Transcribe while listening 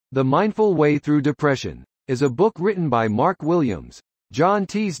The Mindful Way Through Depression is a book written by Mark Williams, John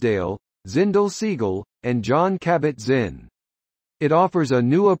Teasdale, Zindel Siegel, and John Kabat-Zinn. It offers a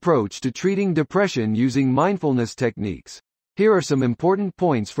new approach to treating depression using mindfulness techniques. Here are some important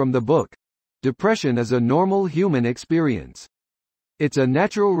points from the book. Depression is a normal human experience. It's a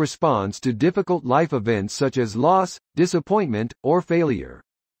natural response to difficult life events such as loss, disappointment, or failure.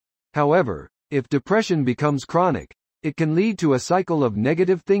 However, if depression becomes chronic, it can lead to a cycle of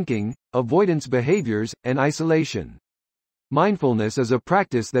negative thinking, avoidance behaviors, and isolation. Mindfulness is a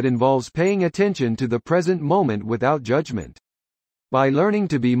practice that involves paying attention to the present moment without judgment. By learning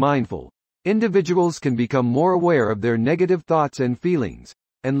to be mindful, individuals can become more aware of their negative thoughts and feelings,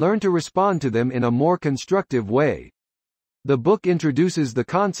 and learn to respond to them in a more constructive way. The book introduces the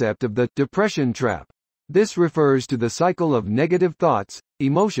concept of the depression trap. This refers to the cycle of negative thoughts,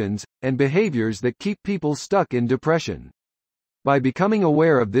 emotions, and behaviors that keep people stuck in depression. By becoming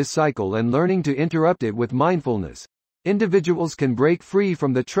aware of this cycle and learning to interrupt it with mindfulness, individuals can break free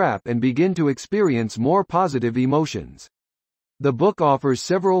from the trap and begin to experience more positive emotions. The book offers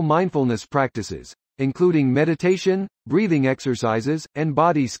several mindfulness practices, including meditation, breathing exercises, and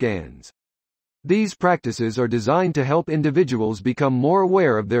body scans. These practices are designed to help individuals become more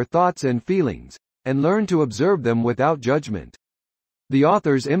aware of their thoughts and feelings, and learn to observe them without judgment. The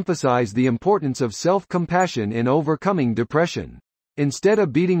authors emphasize the importance of self-compassion in overcoming depression. Instead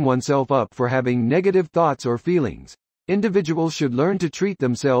of beating oneself up for having negative thoughts or feelings, individuals should learn to treat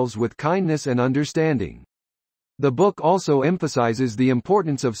themselves with kindness and understanding. The book also emphasizes the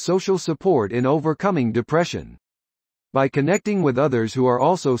importance of social support in overcoming depression. By connecting with others who are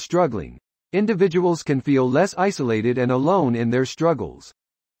also struggling, individuals can feel less isolated and alone in their struggles.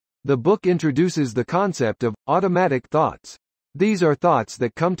 The book introduces the concept of automatic thoughts. These are thoughts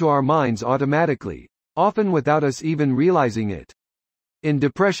that come to our minds automatically, often without us even realizing it. In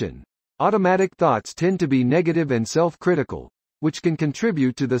depression, automatic thoughts tend to be negative and self-critical, which can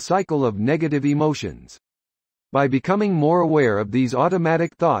contribute to the cycle of negative emotions. By becoming more aware of these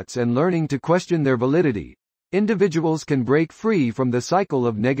automatic thoughts and learning to question their validity, individuals can break free from the cycle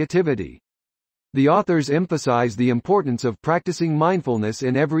of negativity. The authors emphasize the importance of practicing mindfulness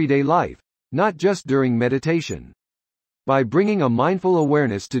in everyday life, not just during meditation. By bringing a mindful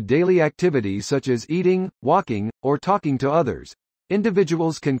awareness to daily activities such as eating, walking, or talking to others,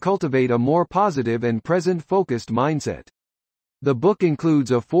 individuals can cultivate a more positive and present-focused mindset. The book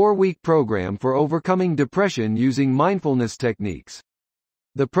includes a 4-week program for overcoming depression using mindfulness techniques.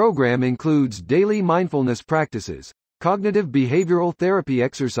 The program includes daily mindfulness practices, cognitive behavioral therapy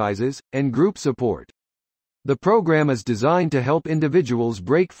exercises, and group support. The program is designed to help individuals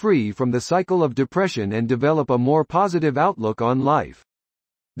break free from the cycle of depression and develop a more positive outlook on life.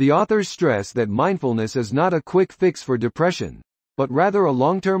 The authors stress that mindfulness is not a quick fix for depression, but rather a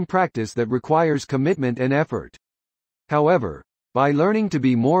long-term practice that requires commitment and effort. However, by learning to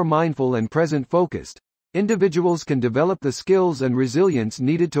be more mindful and present-focused, individuals can develop the skills and resilience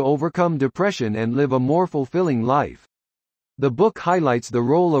needed to overcome depression and live a more fulfilling life. The book highlights the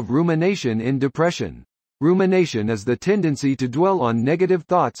role of rumination in depression. Rumination is the tendency to dwell on negative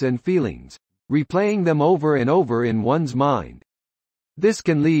thoughts and feelings, replaying them over and over in one's mind. This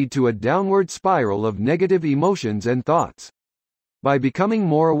can lead to a downward spiral of negative emotions and thoughts. By becoming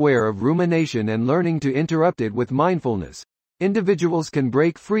more aware of rumination and learning to interrupt it with mindfulness, individuals can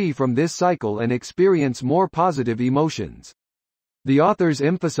break free from this cycle and experience more positive emotions. The authors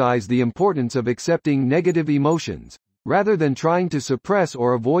emphasize the importance of accepting negative emotions, rather than trying to suppress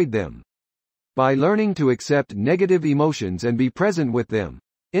or avoid them. By learning to accept negative emotions and be present with them,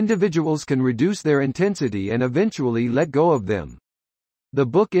 individuals can reduce their intensity and eventually let go of them. The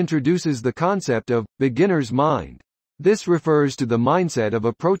book introduces the concept of beginner's mind. This refers to the mindset of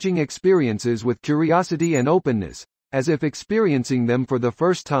approaching experiences with curiosity and openness, as if experiencing them for the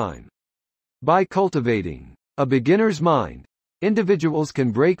first time. By cultivating a beginner's mind, individuals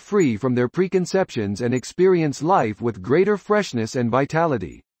can break free from their preconceptions and experience life with greater freshness and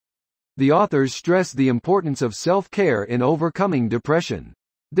vitality. The authors stress the importance of self-care in overcoming depression.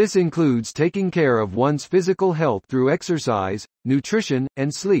 This includes taking care of one's physical health through exercise, nutrition,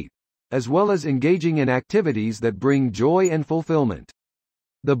 and sleep, as well as engaging in activities that bring joy and fulfillment.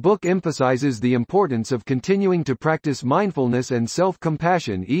 The book emphasizes the importance of continuing to practice mindfulness and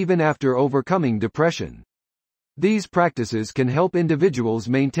self-compassion even after overcoming depression. These practices can help individuals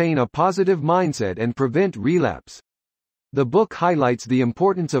maintain a positive mindset and prevent relapse. The book highlights the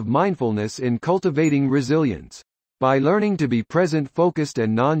importance of mindfulness in cultivating resilience. By learning to be present-focused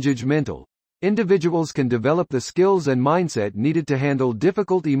and non-judgmental, individuals can develop the skills and mindset needed to handle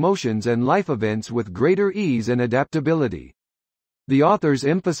difficult emotions and life events with greater ease and adaptability. The authors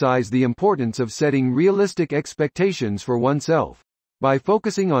emphasize the importance of setting realistic expectations for oneself. By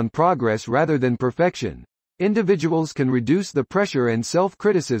focusing on progress rather than perfection, individuals can reduce the pressure and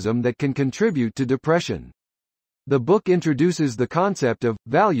self-criticism that can contribute to depression. The book introduces the concept of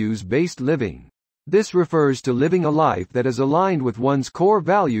values-based living. This refers to living a life that is aligned with one's core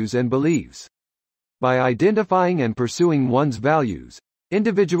values and beliefs. By identifying and pursuing one's values,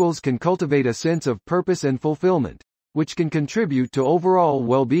 individuals can cultivate a sense of purpose and fulfillment, which can contribute to overall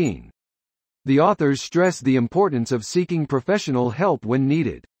well-being. The authors stress the importance of seeking professional help when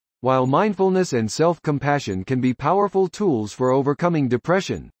needed. While mindfulness and self-compassion can be powerful tools for overcoming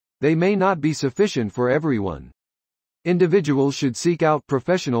depression, they may not be sufficient for everyone. Individuals should seek out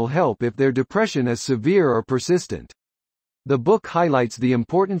professional help if their depression is severe or persistent. The book highlights the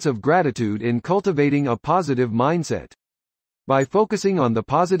importance of gratitude in cultivating a positive mindset. By focusing on the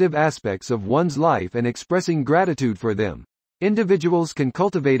positive aspects of one's life and expressing gratitude for them, individuals can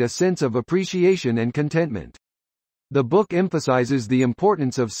cultivate a sense of appreciation and contentment. The book emphasizes the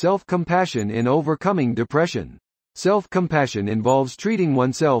importance of self-compassion in overcoming depression. Self-compassion involves treating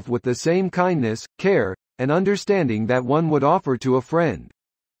oneself with the same kindness, care, and understanding that one would offer to a friend.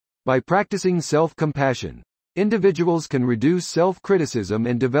 By practicing self-compassion, individuals can reduce self-criticism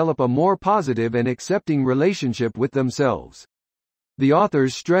and develop a more positive and accepting relationship with themselves. The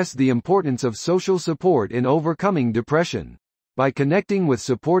authors stress the importance of social support in overcoming depression. By connecting with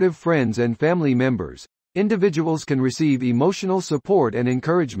supportive friends and family members, individuals can receive emotional support and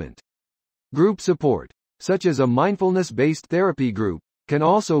encouragement. Group support, such as a mindfulness-based therapy group, can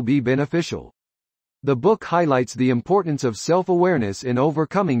also be beneficial. The book highlights the importance of self-awareness in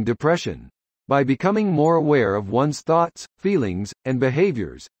overcoming depression. By becoming more aware of one's thoughts, feelings, and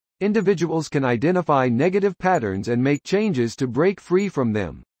behaviors, individuals can identify negative patterns and make changes to break free from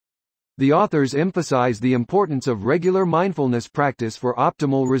them. The authors emphasize the importance of regular mindfulness practice for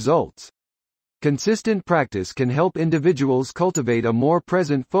optimal results. Consistent practice can help individuals cultivate a more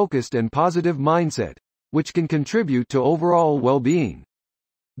present, focused, and positive mindset, which can contribute to overall well-being.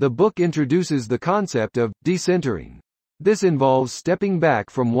 The book introduces the concept of decentering. This involves stepping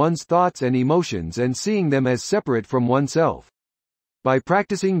back from one's thoughts and emotions and seeing them as separate from oneself. By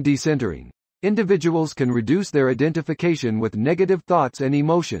practicing decentering, individuals can reduce their identification with negative thoughts and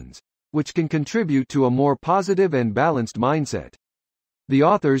emotions, which can contribute to a more positive and balanced mindset. The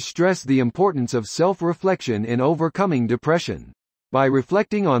authors stress the importance of self-reflection in overcoming depression. By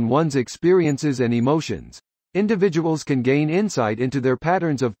reflecting on one's experiences and emotions, individuals can gain insight into their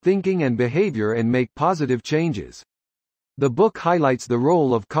patterns of thinking and behavior and make positive changes. The book highlights the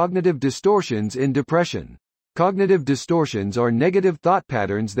role of cognitive distortions in depression. Cognitive distortions are negative thought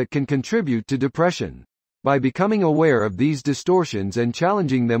patterns that can contribute to depression. By becoming aware of these distortions and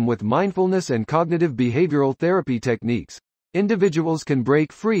challenging them with mindfulness and cognitive behavioral therapy techniques, individuals can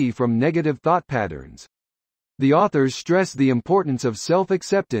break free from negative thought patterns. The authors stress the importance of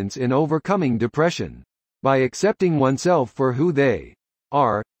self-acceptance in overcoming depression. By accepting oneself for who they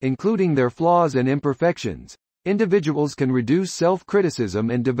are, including their flaws and imperfections, individuals can reduce self-criticism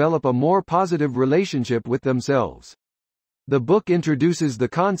and develop a more positive relationship with themselves. The book introduces the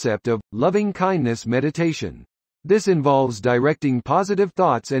concept of loving-kindness meditation. This involves directing positive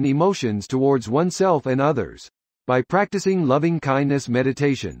thoughts and emotions towards oneself and others. By practicing loving-kindness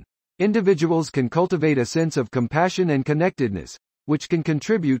meditation, individuals can cultivate a sense of compassion and connectedness, which can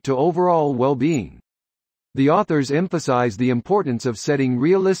contribute to overall well-being. The authors emphasize the importance of setting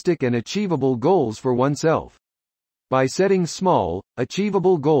realistic and achievable goals for oneself. By setting small,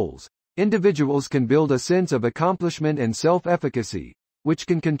 achievable goals, individuals can build a sense of accomplishment and self-efficacy, which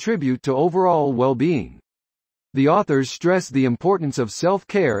can contribute to overall well-being. The authors stress the importance of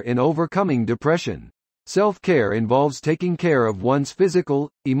self-care in overcoming depression. Self-care involves taking care of one's physical,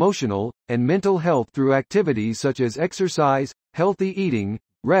 emotional, and mental health through activities such as exercise, healthy eating,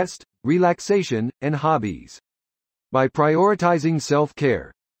 rest, relaxation, and hobbies. By prioritizing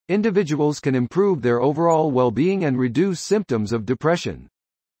self-care, individuals can improve their overall well-being and reduce symptoms of depression.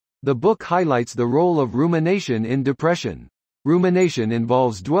 The book highlights the role of rumination in depression. Rumination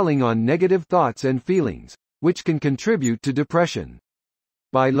involves dwelling on negative thoughts and feelings, which can contribute to depression.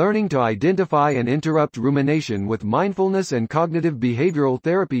 By learning to identify and interrupt rumination with mindfulness and cognitive behavioral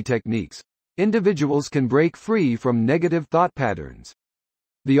therapy techniques, individuals can break free from negative thought patterns.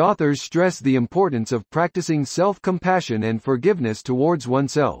 The authors stress the importance of practicing self-compassion and forgiveness towards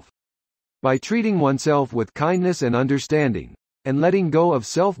oneself. By treating oneself with kindness and understanding, and letting go of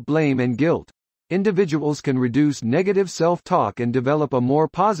self-blame and guilt, individuals can reduce negative self-talk and develop a more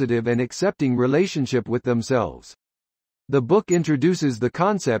positive and accepting relationship with themselves. The book introduces the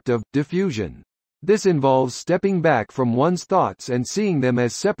concept of diffusion. This involves stepping back from one's thoughts and seeing them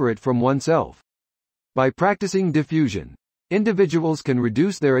as separate from oneself. By practicing diffusion, individuals can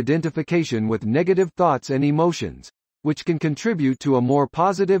reduce their identification with negative thoughts and emotions, which can contribute to a more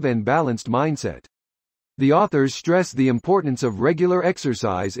positive and balanced mindset. The authors stress the importance of regular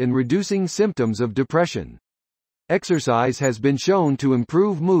exercise in reducing symptoms of depression. Exercise has been shown to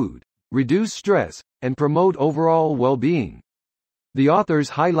improve mood, reduce stress, and promote overall well-being. The authors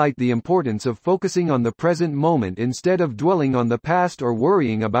highlight the importance of focusing on the present moment instead of dwelling on the past or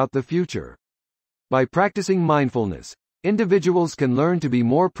worrying about the future. By practicing mindfulness, individuals can learn to be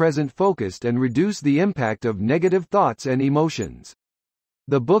more present-focused and reduce the impact of negative thoughts and emotions.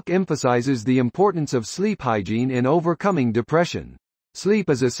 The book emphasizes the importance of sleep hygiene in overcoming depression. Sleep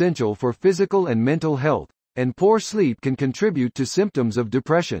is essential for physical and mental health, and poor sleep can contribute to symptoms of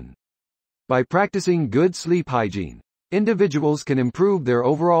depression. By practicing good sleep hygiene, individuals can improve their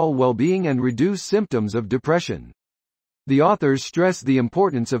overall well-being and reduce symptoms of depression. The authors stress the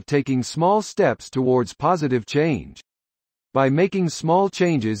importance of taking small steps towards positive change. By making small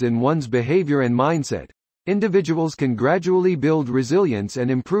changes in one's behavior and mindset, individuals can gradually build resilience and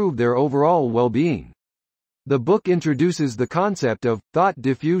improve their overall well-being. The book introduces the concept of thought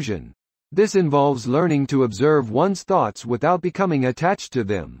diffusion. This involves learning to observe one's thoughts without becoming attached to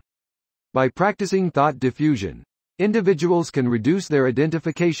them. By practicing thought diffusion, individuals can reduce their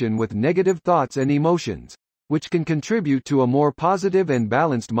identification with negative thoughts and emotions, which can contribute to a more positive and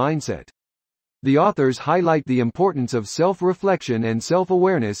balanced mindset. The authors highlight the importance of self-reflection and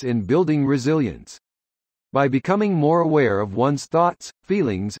self-awareness in building resilience. By becoming more aware of one's thoughts,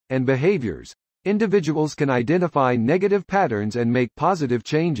 feelings, and behaviors, individuals can identify negative patterns and make positive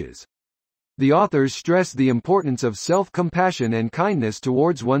changes. The authors stress the importance of self-compassion and kindness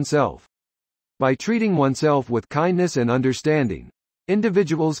towards oneself. By treating oneself with kindness and understanding,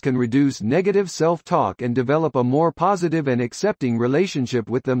 individuals can reduce negative self-talk and develop a more positive and accepting relationship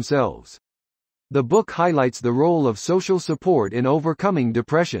with themselves. The book highlights the role of social support in overcoming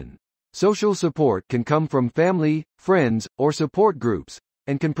depression. Social support can come from family, friends, or support groups,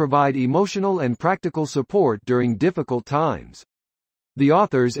 and can provide emotional and practical support during difficult times. The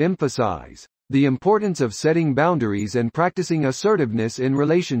authors emphasize the importance of setting boundaries and practicing assertiveness in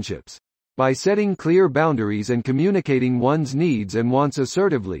relationships. By setting clear boundaries and communicating one's needs and wants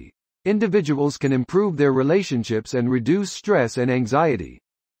assertively, individuals can improve their relationships and reduce stress and anxiety.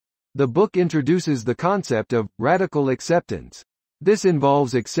 The book introduces the concept of radical acceptance. This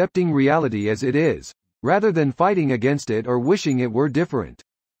involves accepting reality as it is, rather than fighting against it or wishing it were different.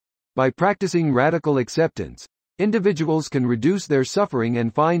 By practicing radical acceptance, individuals can reduce their suffering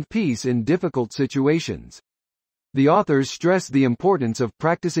and find peace in difficult situations. The authors stress the importance of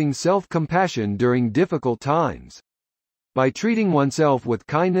practicing self-compassion during difficult times. By treating oneself with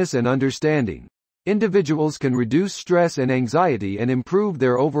kindness and understanding, individuals can reduce stress and anxiety and improve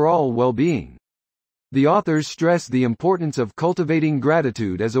their overall well-being. The authors stress the importance of cultivating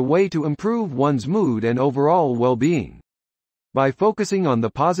gratitude as a way to improve one's mood and overall well-being. By focusing on the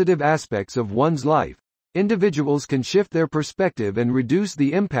positive aspects of one's life, individuals can shift their perspective and reduce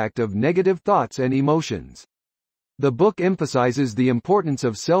the impact of negative thoughts and emotions. The book emphasizes the importance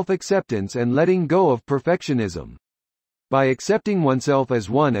of self-acceptance and letting go of perfectionism. By accepting oneself as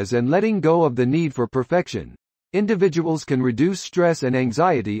one is and letting go of the need for perfection, individuals can reduce stress and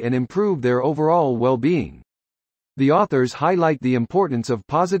anxiety and improve their overall well-being. The authors highlight the importance of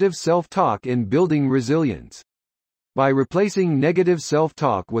positive self-talk in building resilience. By replacing negative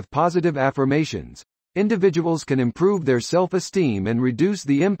self-talk with positive affirmations, individuals can improve their self-esteem and reduce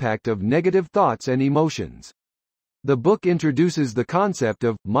the impact of negative thoughts and emotions. The book introduces the concept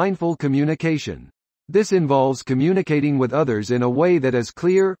of mindful communication. This involves communicating with others in a way that is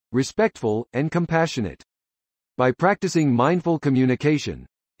clear, respectful, and compassionate. By practicing mindful communication,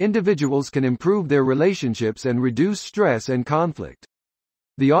 individuals can improve their relationships and reduce stress and conflict.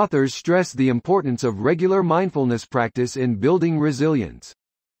 The authors stress the importance of regular mindfulness practice in building resilience.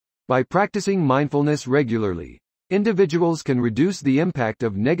 By practicing mindfulness regularly, individuals can reduce the impact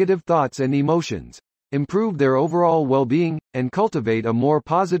of negative thoughts and emotions, improve their overall well-being, and cultivate a more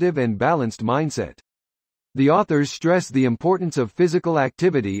positive and balanced mindset. The authors stress the importance of physical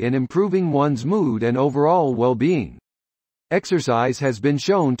activity in improving one's mood and overall well-being. Exercise has been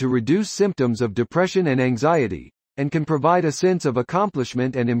shown to reduce symptoms of depression and anxiety, and can provide a sense of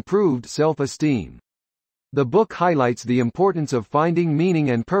accomplishment and improved self-esteem. The book highlights the importance of finding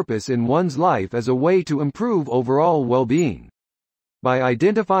meaning and purpose in one's life as a way to improve overall well-being. By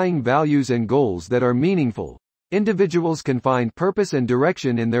identifying values and goals that are meaningful, individuals can find purpose and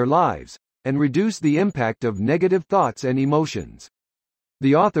direction in their lives, and reduce the impact of negative thoughts and emotions.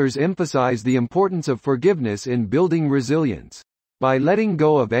 The authors emphasize the importance of forgiveness in building resilience. By letting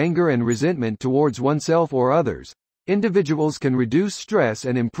go of anger and resentment towards oneself or others, individuals can reduce stress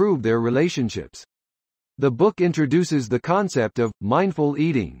and improve their relationships. The book introduces the concept of mindful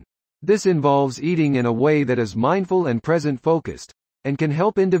eating. This involves eating in a way that is mindful and present-focused, and can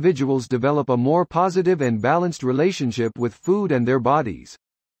help individuals develop a more positive and balanced relationship with food and their bodies.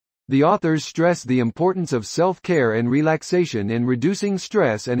 The authors stress the importance of self-care and relaxation in reducing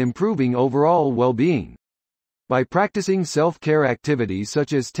stress and improving overall well-being. By practicing self-care activities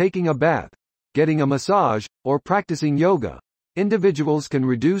such as taking a bath, getting a massage, or practicing yoga, individuals can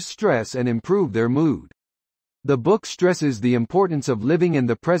reduce stress and improve their mood. The book stresses the importance of living in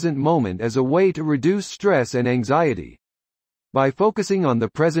the present moment as a way to reduce stress and anxiety. By focusing on the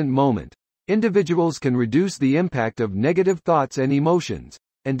present moment, individuals can reduce the impact of negative thoughts and emotions,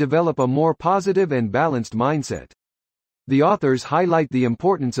 and develop a more positive and balanced mindset. The authors highlight the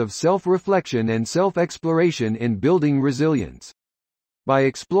importance of self-reflection and self-exploration in building resilience. By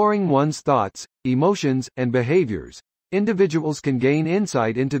exploring one's thoughts, emotions, and behaviors, individuals can gain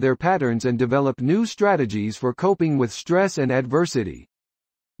insight into their patterns and develop new strategies for coping with stress and adversity.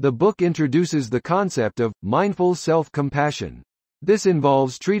 The book introduces the concept of mindful self-compassion. This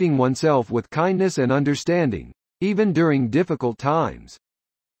involves treating oneself with kindness and understanding, even during difficult times.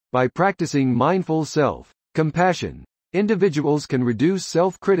 By practicing mindful self-compassion, individuals can reduce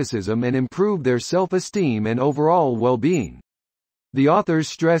self-criticism and improve their self-esteem and overall well-being. The authors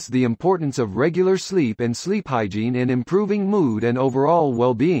stress the importance of regular sleep and sleep hygiene in improving mood and overall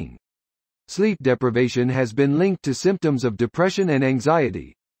well-being. Sleep deprivation has been linked to symptoms of depression and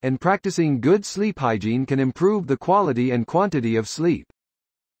anxiety, and practicing good sleep hygiene can improve the quality and quantity of sleep.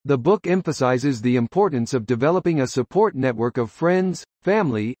 The book emphasizes the importance of developing a support network of friends,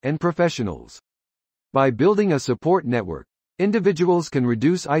 family, and professionals. By building a support network, individuals can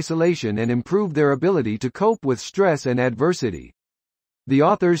reduce isolation and improve their ability to cope with stress and adversity. The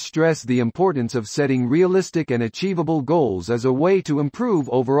authors stress the importance of setting realistic and achievable goals as a way to improve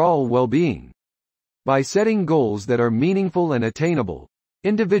overall well-being. By setting goals that are meaningful and attainable,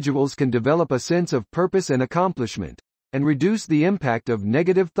 individuals can develop a sense of purpose and accomplishment, and reduce the impact of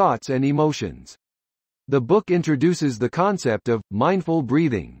negative thoughts and emotions. The book introduces the concept of mindful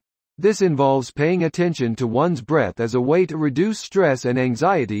breathing. This involves paying attention to one's breath as a way to reduce stress and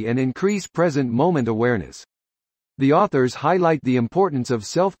anxiety and increase present moment awareness. The authors highlight the importance of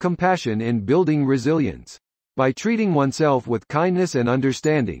self-compassion in building resilience. By treating oneself with kindness and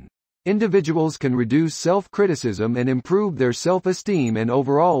understanding, individuals can reduce self-criticism and improve their self-esteem and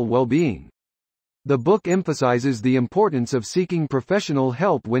overall well-being. The book emphasizes the importance of seeking professional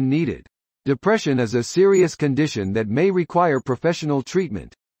help when needed. Depression is a serious condition that may require professional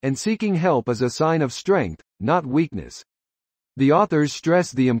treatment, and seeking help is a sign of strength, not weakness. The authors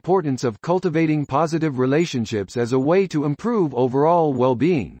stress the importance of cultivating positive relationships as a way to improve overall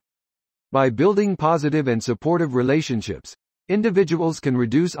well-being. By building positive and supportive relationships, individuals can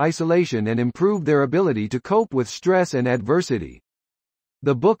reduce isolation and improve their ability to cope with stress and adversity.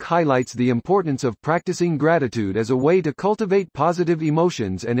 The book highlights the importance of practicing gratitude as a way to cultivate positive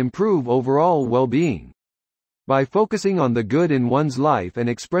emotions and improve overall well-being. By focusing on the good in one's life and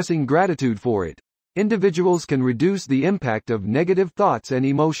expressing gratitude for it, individuals can reduce the impact of negative thoughts and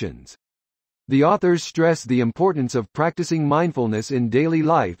emotions. The authors stress the importance of practicing mindfulness in daily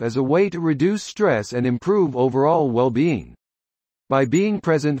life as a way to reduce stress and improve overall well-being. By being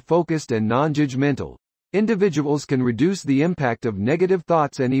present, focused, and non-judgmental, individuals can reduce the impact of negative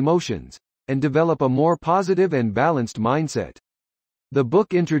thoughts and emotions, and develop a more positive and balanced mindset. The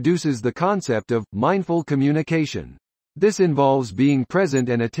book introduces the concept of mindful communication. This involves being present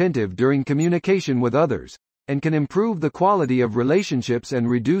and attentive during communication with others, and can improve the quality of relationships and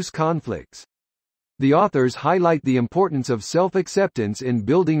reduce conflicts. The authors highlight the importance of self-acceptance in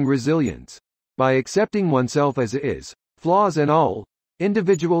building resilience. By accepting oneself as is, flaws and all,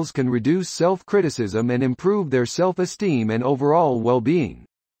 individuals can reduce self-criticism and improve their self-esteem and overall well-being.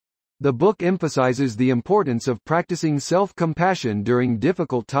 The book emphasizes the importance of practicing self-compassion during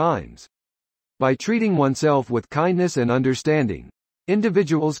difficult times. By treating oneself with kindness and understanding,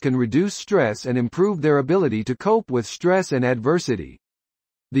 individuals can reduce stress and improve their ability to cope with stress and adversity.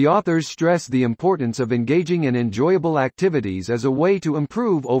 The authors stress the importance of engaging in enjoyable activities as a way to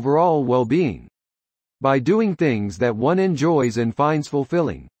improve overall well-being. By doing things that one enjoys and finds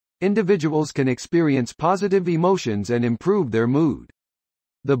fulfilling, individuals can experience positive emotions and improve their mood.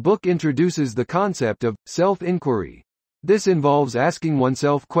 The book introduces the concept of self-inquiry. This involves asking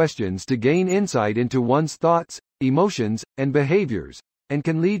oneself questions to gain insight into one's thoughts, emotions, and behaviors, and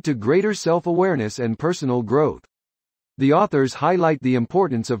can lead to greater self-awareness and personal growth. The authors highlight the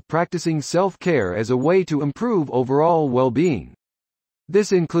importance of practicing self-care as a way to improve overall well-being.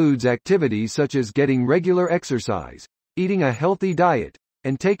 This includes activities such as getting regular exercise, eating a healthy diet,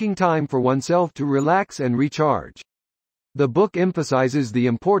 and taking time for oneself to relax and recharge. The book emphasizes the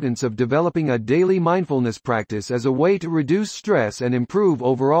importance of developing a daily mindfulness practice as a way to reduce stress and improve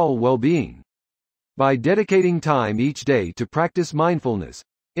overall well-being. By dedicating time each day to practice mindfulness,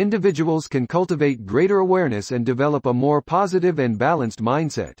 individuals can cultivate greater awareness and develop a more positive and balanced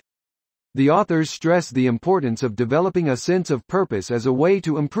mindset. The authors stress the importance of developing a sense of purpose as a way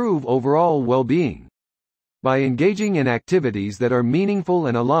to improve overall well-being. By engaging in activities that are meaningful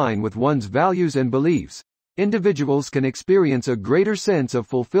and align with one's values and beliefs, individuals can experience a greater sense of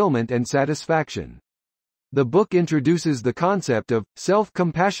fulfillment and satisfaction. The book introduces the concept of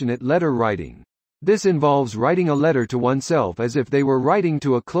self-compassionate letter writing. This involves writing a letter to oneself as if they were writing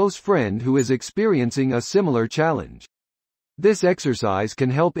to a close friend who is experiencing a similar challenge. This exercise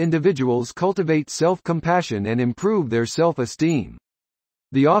can help individuals cultivate self-compassion and improve their self-esteem.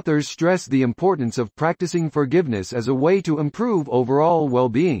 The authors stress the importance of practicing forgiveness as a way to improve overall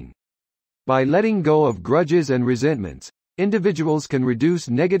well-being. By letting go of grudges and resentments, individuals can reduce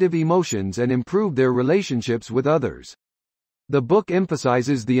negative emotions and improve their relationships with others. The book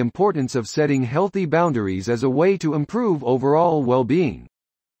emphasizes the importance of setting healthy boundaries as a way to improve overall well-being.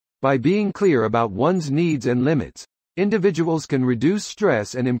 By being clear about one's needs and limits, individuals can reduce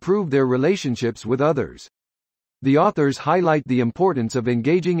stress and improve their relationships with others. The authors highlight the importance of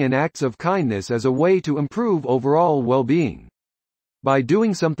engaging in acts of kindness as a way to improve overall well-being. By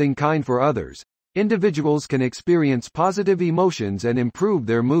doing something kind for others, individuals can experience positive emotions and improve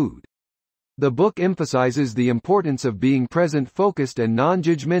their mood. The book emphasizes the importance of being present, focused, and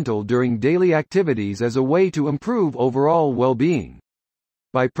non-judgmental during daily activities as a way to improve overall well-being.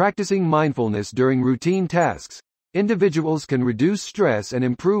 By practicing mindfulness during routine tasks, individuals can reduce stress and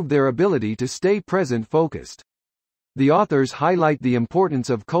improve their ability to stay present, focused. The authors highlight the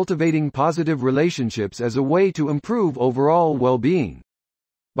importance of cultivating positive relationships as a way to improve overall well-being.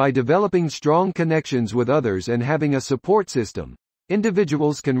 By developing strong connections with others and having a support system,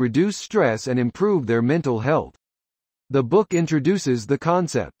 individuals can reduce stress and improve their mental health. The book introduces the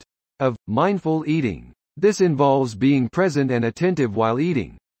concept of mindful eating. This involves being present and attentive while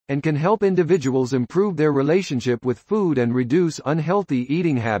eating, and can help individuals improve their relationship with food and reduce unhealthy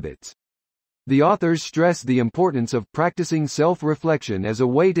eating habits. The authors stress the importance of practicing self-reflection as a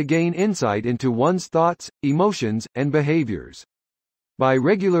way to gain insight into one's thoughts, emotions, and behaviors. By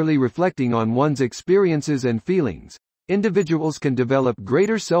regularly reflecting on one's experiences and feelings, individuals can develop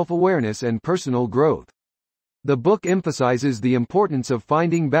greater self-awareness and personal growth. The book emphasizes the importance of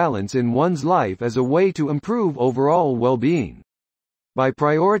finding balance in one's life as a way to improve overall well-being. By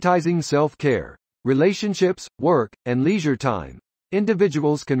prioritizing self-care, relationships, work, and leisure time,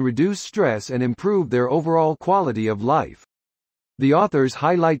 individuals can reduce stress and improve their overall quality of life. The authors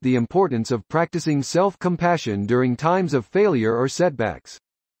highlight the importance of practicing self-compassion during times of failure or setbacks.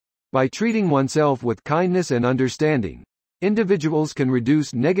 By treating oneself with kindness and understanding, individuals can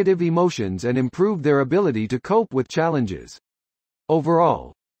reduce negative emotions and improve their ability to cope with challenges.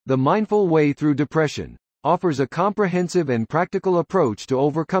 Overall, The Mindful Way Through Depression offers a comprehensive and practical approach to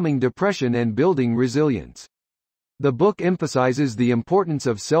overcoming depression and building resilience. The book emphasizes the importance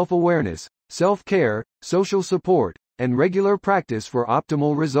of self-awareness, self-care, social support, and regular practice for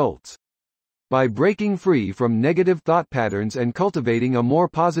optimal results. By breaking free from negative thought patterns and cultivating a more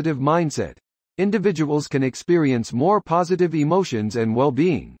positive mindset, individuals can experience more positive emotions and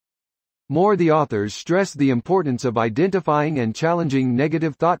well-being. The authors stress the importance of identifying and challenging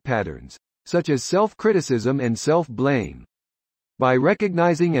negative thought patterns, such as self-criticism and self-blame. By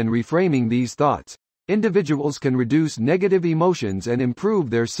recognizing and reframing these thoughts, individuals can reduce negative emotions and improve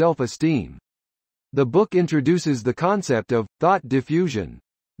their self-esteem. The book introduces the concept of thought diffusion.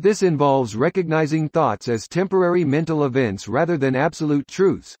 This involves recognizing thoughts as temporary mental events rather than absolute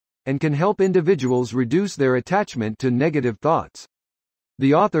truths, and can help individuals reduce their attachment to negative thoughts.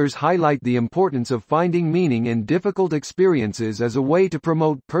 The authors highlight the importance of finding meaning in difficult experiences as a way to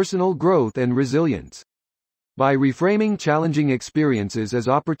promote personal growth and resilience. By reframing challenging experiences as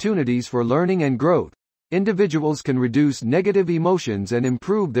opportunities for learning and growth, individuals can reduce negative emotions and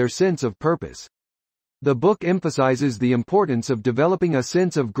improve their sense of purpose. The book emphasizes the importance of developing a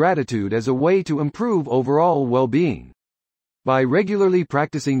sense of gratitude as a way to improve overall well-being. By regularly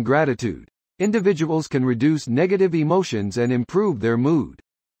practicing gratitude, individuals can reduce negative emotions and improve their mood.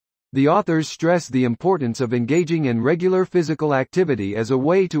 The authors stress the importance of engaging in regular physical activity as a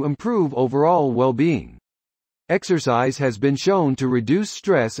way to improve overall well-being. Exercise has been shown to reduce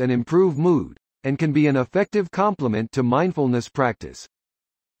stress and improve mood, and can be an effective complement to mindfulness practice.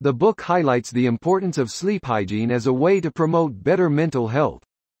 The book highlights the importance of sleep hygiene as a way to promote better mental health.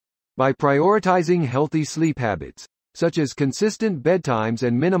 By prioritizing healthy sleep habits, such as consistent bedtimes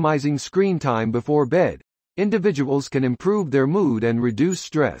and minimizing screen time before bed, individuals can improve their mood and reduce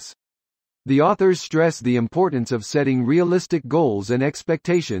stress. The authors stress the importance of setting realistic goals and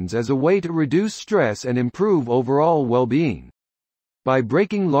expectations as a way to reduce stress and improve overall well-being. By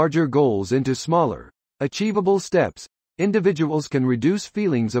breaking larger goals into smaller, achievable steps, individuals can reduce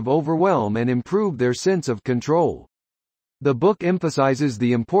feelings of overwhelm and improve their sense of control. The book emphasizes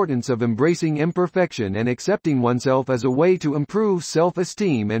the importance of embracing imperfection and accepting oneself as a way to improve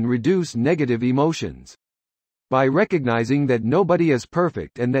self-esteem and reduce negative emotions. By recognizing that nobody is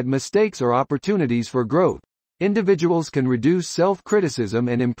perfect and that mistakes are opportunities for growth, individuals can reduce self-criticism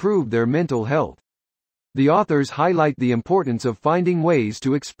and improve their mental health. The authors highlight the importance of finding ways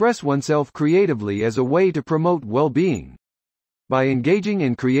to express oneself creatively as a way to promote well-being. By engaging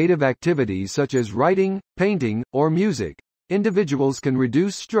in creative activities such as writing, painting, or music, individuals can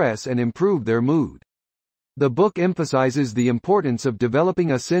reduce stress and improve their mood. The book emphasizes the importance of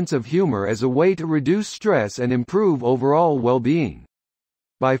developing a sense of humor as a way to reduce stress and improve overall well-being.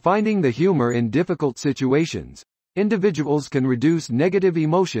 By finding the humor in difficult situations, individuals can reduce negative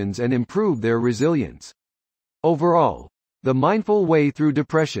emotions and improve their resilience. Overall, The Mindful Way Through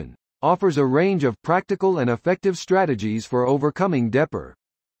Depression offers a range of practical and effective strategies for overcoming depression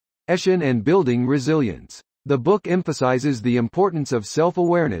and building resilience. The book emphasizes the importance of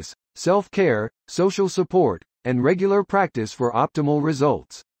self-awareness, self-care, social support, and regular practice for optimal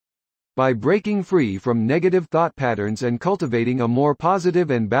results. By breaking free from negative thought patterns and cultivating a more positive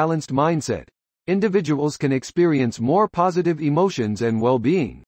and balanced mindset, individuals can experience more positive emotions and well-being.